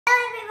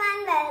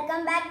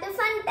welcome back to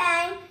Fun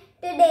Time.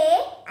 Today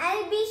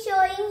I'll be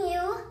showing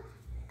you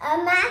a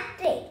math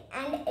trick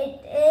and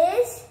it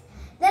is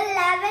the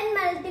 11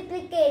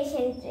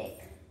 multiplication trick.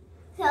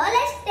 So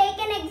let's take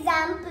an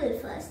example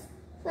first.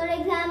 For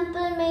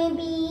example,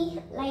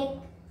 maybe like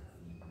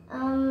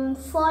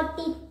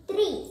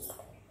 43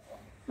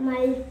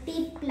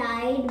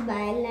 multiplied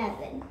by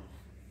 11.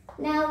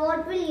 Now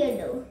what will you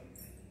do?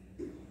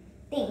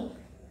 Think.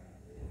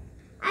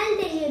 I'll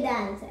tell you the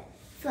answer.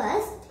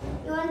 First,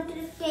 you want to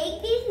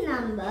take these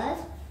numbers,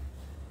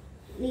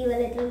 leave a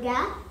little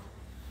gap,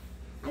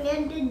 and you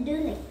want to do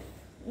like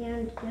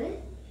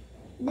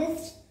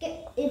this.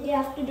 You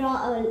have to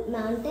draw a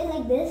mountain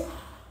like this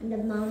and a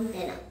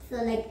mountain up.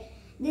 So like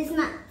this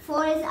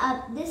 4 is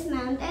up this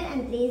mountain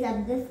and 3 is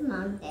up this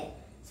mountain.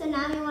 So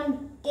now you want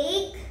to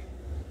take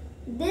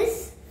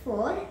this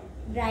 4,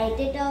 write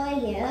it over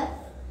here.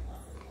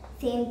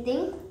 Same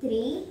thing,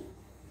 3.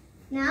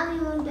 Now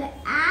you want to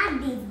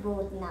add these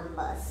both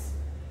numbers.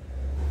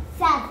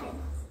 7.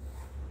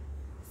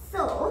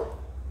 So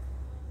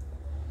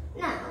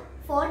now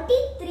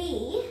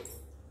 43.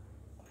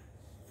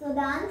 So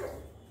the answer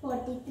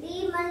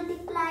 43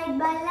 multiplied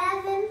by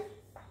 11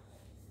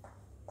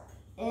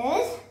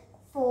 is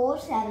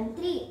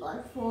 473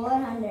 or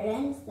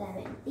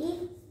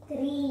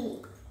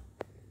 473.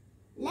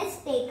 Let's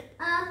take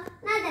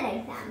another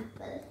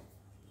example.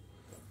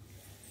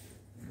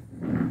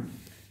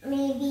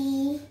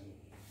 Maybe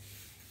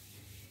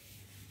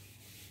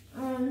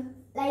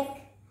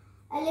like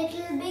a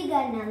little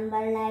bigger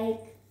number,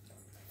 like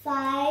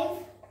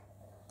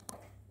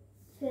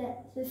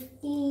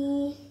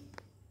 53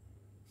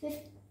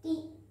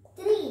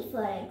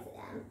 for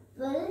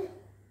example,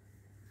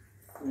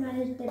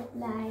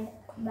 multiplied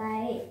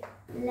by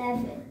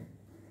 11.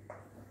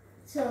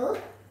 So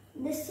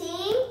the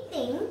same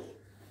thing,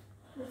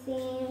 the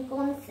same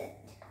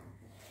concept.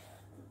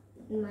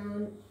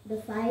 The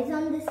 5 is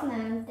on this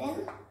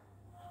mountain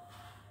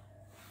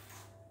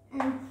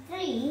and 3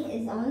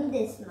 is on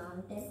this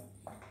mountain.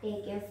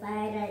 Take your 5,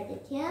 write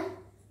it here.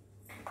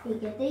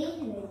 Take your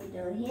 3, write it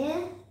over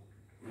here.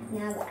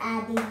 Now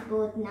add these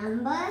both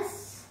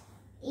numbers.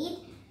 8.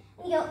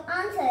 Your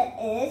answer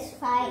is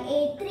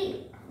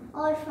 583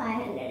 or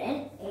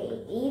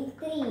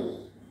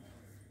 583.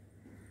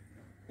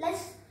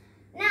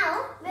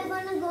 Now we're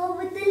going to go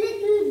with a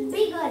little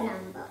bigger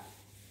number.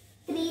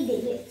 3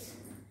 digits.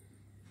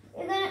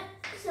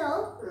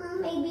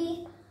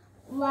 Maybe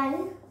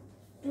 1,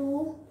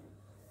 2,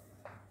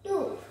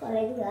 2 for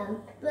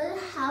example.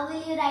 How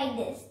will you write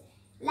this?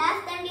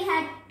 Last time we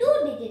had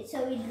 2 digits,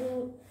 so we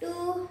drew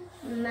 2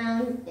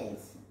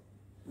 mountains.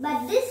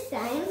 But this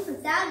time,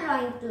 without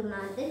drawing 2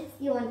 mountains,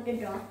 you want to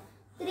draw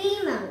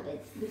 3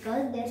 mountains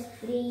because there's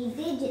 3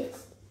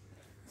 digits.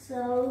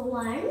 So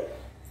 1,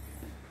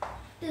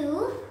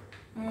 2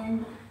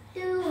 and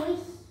 2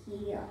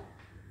 here.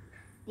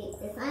 Take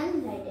this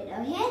one, write it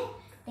over here.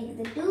 Take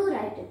the 2,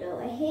 write it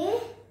over here.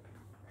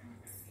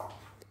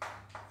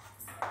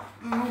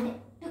 And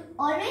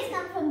always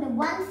come from the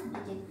ones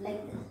digit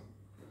like this.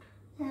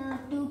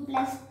 2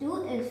 plus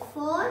 2 is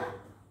 4.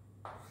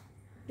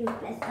 2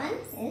 plus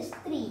 1 is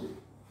 3.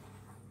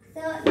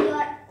 So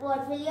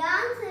what will your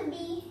answer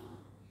be?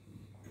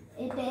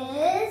 It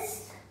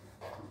is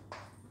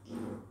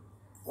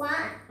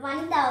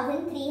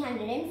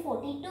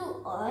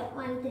 1342 or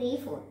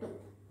 1342.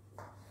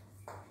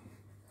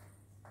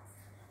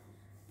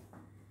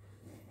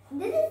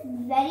 This is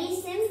very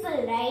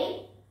simple,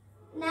 right?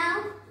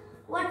 Now,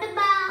 what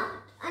about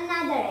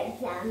another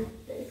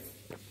example?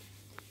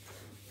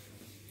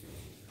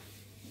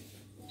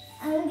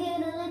 I'll give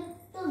it a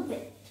little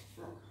bit.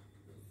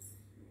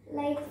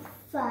 Like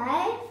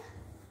 5,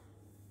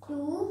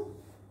 2,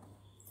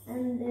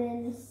 and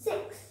then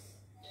 6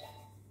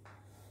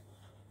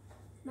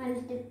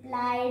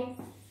 multiplied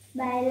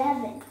by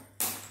 11.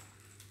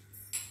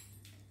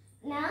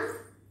 Now,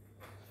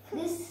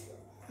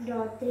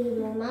 draw 3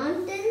 more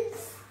mountains.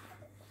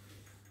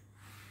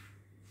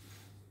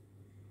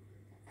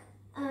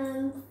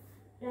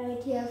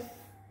 Right here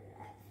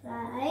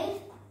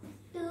 5,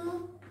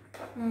 2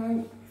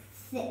 and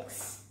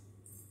 6.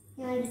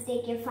 You want to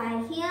take your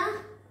 5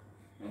 here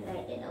and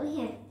write it over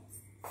here.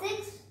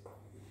 6.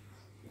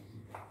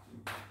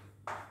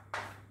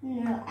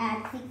 Now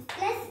add 6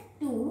 plus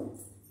 2,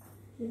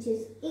 which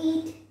is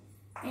 8,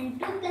 and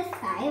 2 plus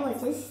 5,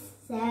 which is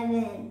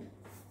 7.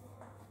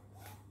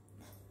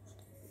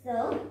 So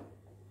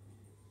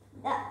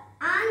the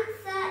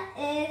answer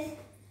is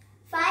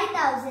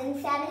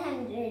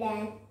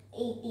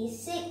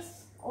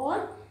 5786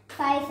 or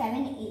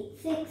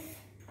 5786.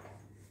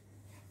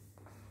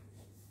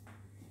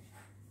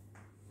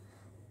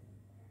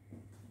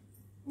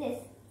 This.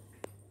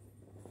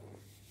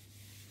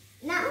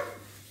 Now,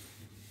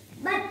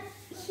 but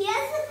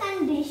here's the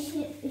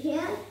condition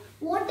here.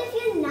 What if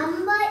your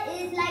number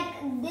is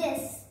like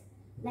this,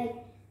 like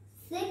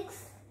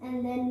 6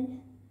 and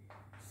then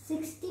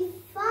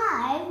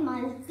 65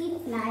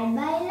 multiplied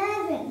by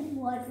 11?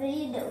 What will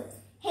you do?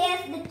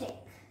 Here's the trick.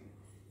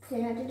 So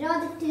you have to draw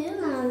the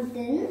 2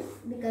 mountains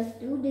because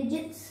 2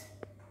 digits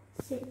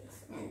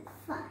 6 and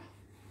 5.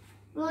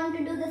 We want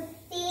to do the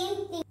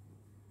same thing.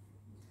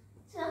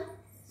 So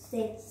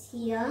 6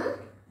 here,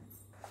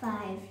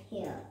 5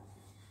 here.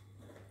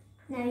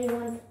 Now you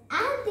want to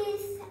add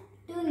these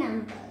two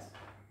numbers,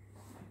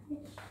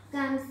 which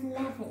comes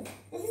 11.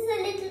 This is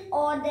a little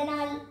odd than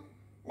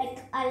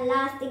our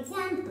last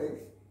examples.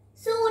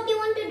 So what you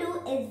want to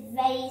do is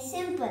very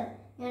simple.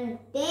 You want to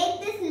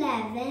take this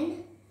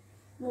 11,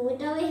 move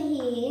it over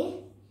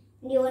here,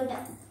 and you want to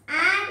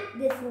add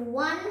this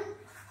 1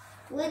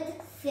 with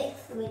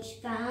 6,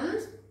 which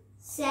comes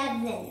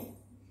 7.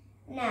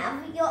 Now,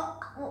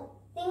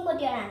 think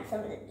what your answer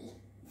will be.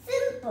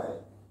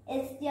 Simple.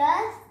 It's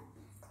just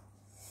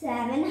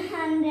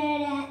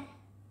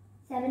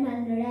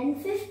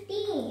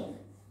 715.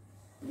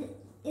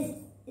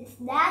 It's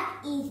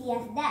that easy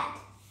as that.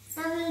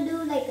 Now we'll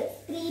do like a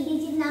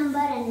 3-digit number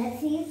and let's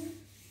see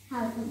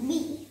how it will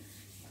be.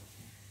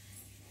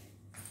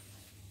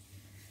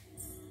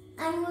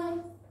 I'm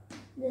going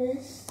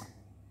this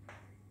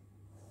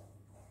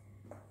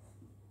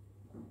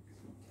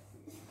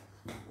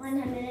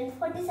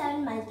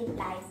 147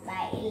 multiplied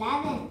by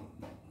 11.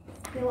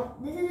 So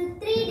this is a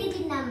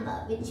 3-digit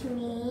number, which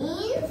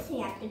means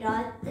you have to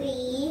draw 3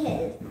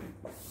 hills.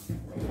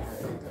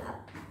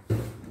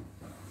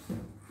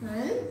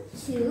 1,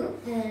 2,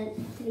 and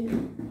 3.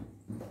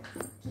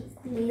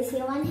 Place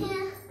your 1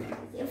 here,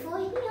 place your 4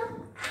 here,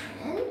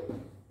 and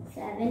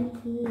 7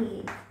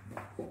 here.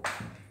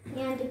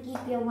 You have to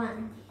keep your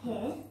 1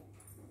 here,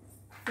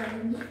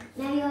 7 here.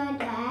 Now you want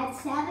to add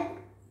 7.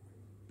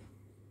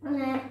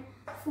 And add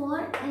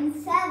 4 and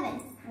 7.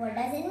 What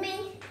does it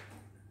mean?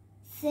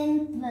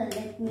 Simple.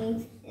 It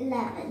means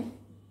 11.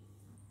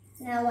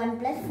 Now 1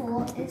 plus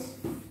 4 is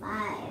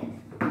 5.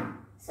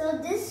 So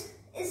this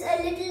is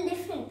a little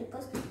different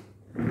because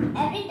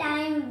every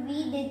time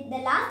we did, the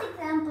last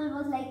example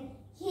was like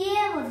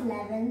here was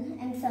 11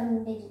 and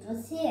some digit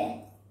was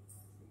here.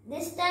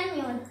 This time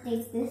you want to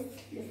take this,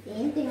 the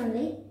same thing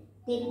only.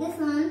 Take this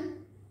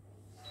one,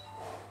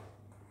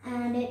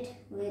 add it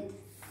with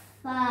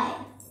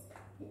 5,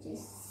 which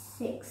is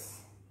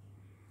 6.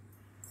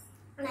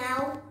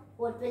 Now,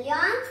 what will your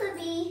answer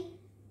be?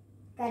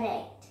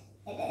 Correct.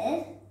 It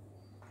is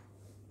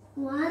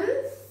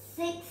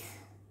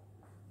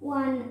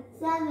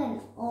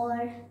 1617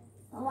 or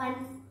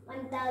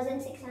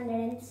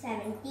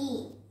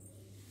 1670.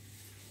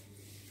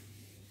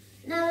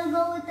 Now we'll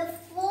go with the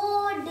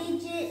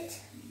 4-digit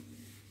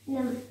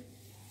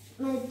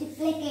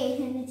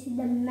multiplication, which is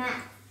the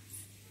math.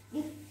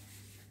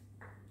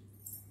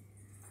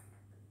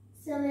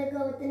 So we'll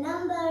go with the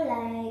number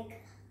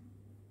like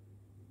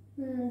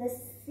the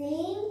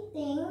same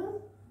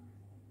thing.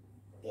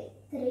 Okay,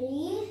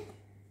 3,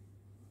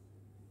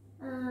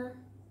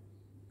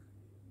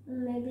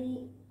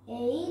 maybe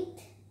 8,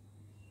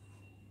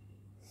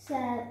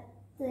 7,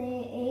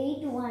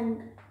 8,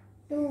 1,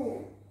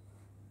 2.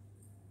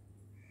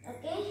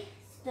 Okay,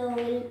 so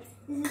this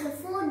is a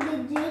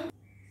 4-digit.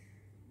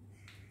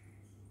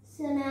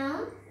 So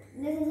now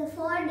this is a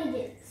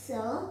 4-digit.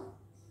 So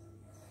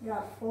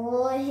draw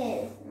 4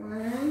 hills.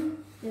 1,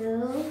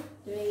 2,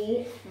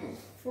 3, and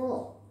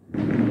 4.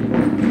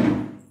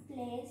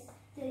 Place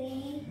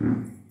 3,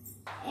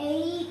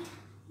 8,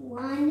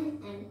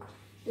 1, and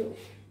 2.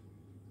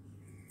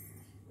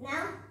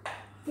 Now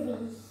 3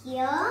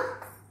 here,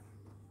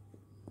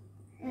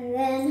 and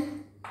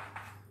then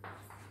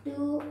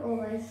 2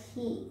 over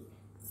here.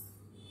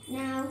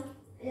 Now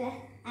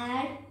let's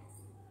add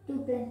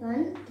 2 plus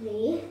 1,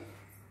 3.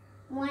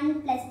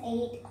 1 plus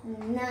 8,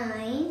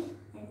 9.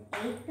 And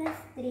 8 plus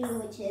 3,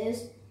 which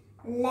is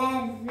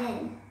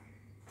 11.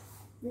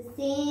 The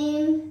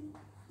same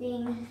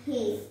thing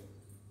here.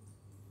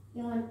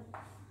 You want to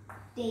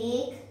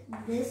take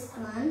this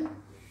one,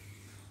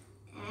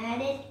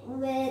 add it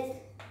with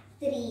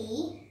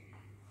 3,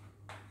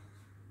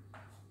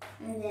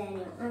 and then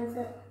your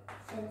answer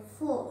is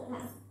 4.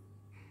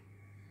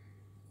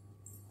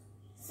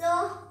 So,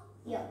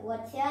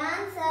 what's your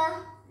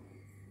answer?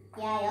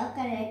 Yeah, you're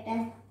correct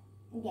again.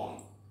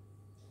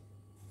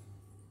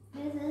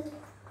 This is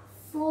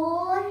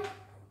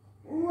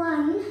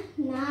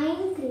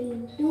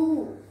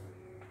 41932.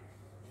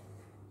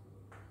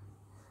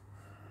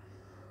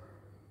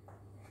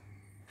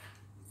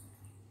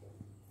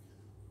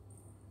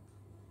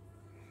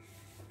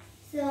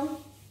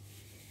 So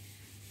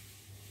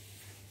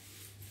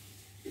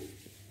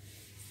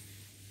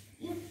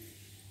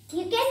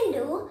you can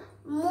do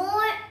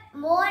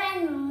more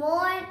and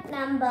more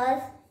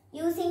numbers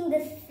using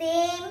the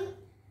same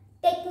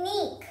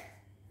technique.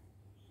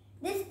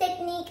 This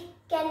technique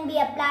can be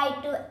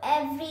applied to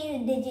every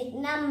digit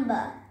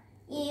number.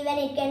 Even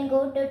it can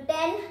go to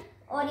 10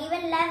 or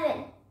even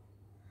 11.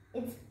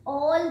 It's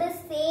all the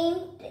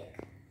same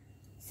trick.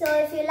 So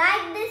if you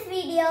like this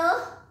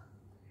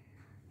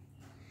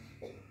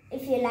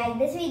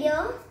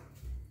video,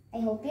 I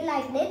hope you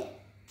liked it.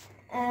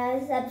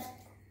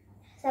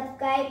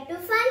 Subscribe to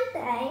Fun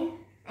Time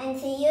and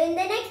see you in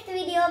the next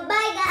video.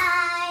 Bye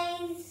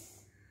guys.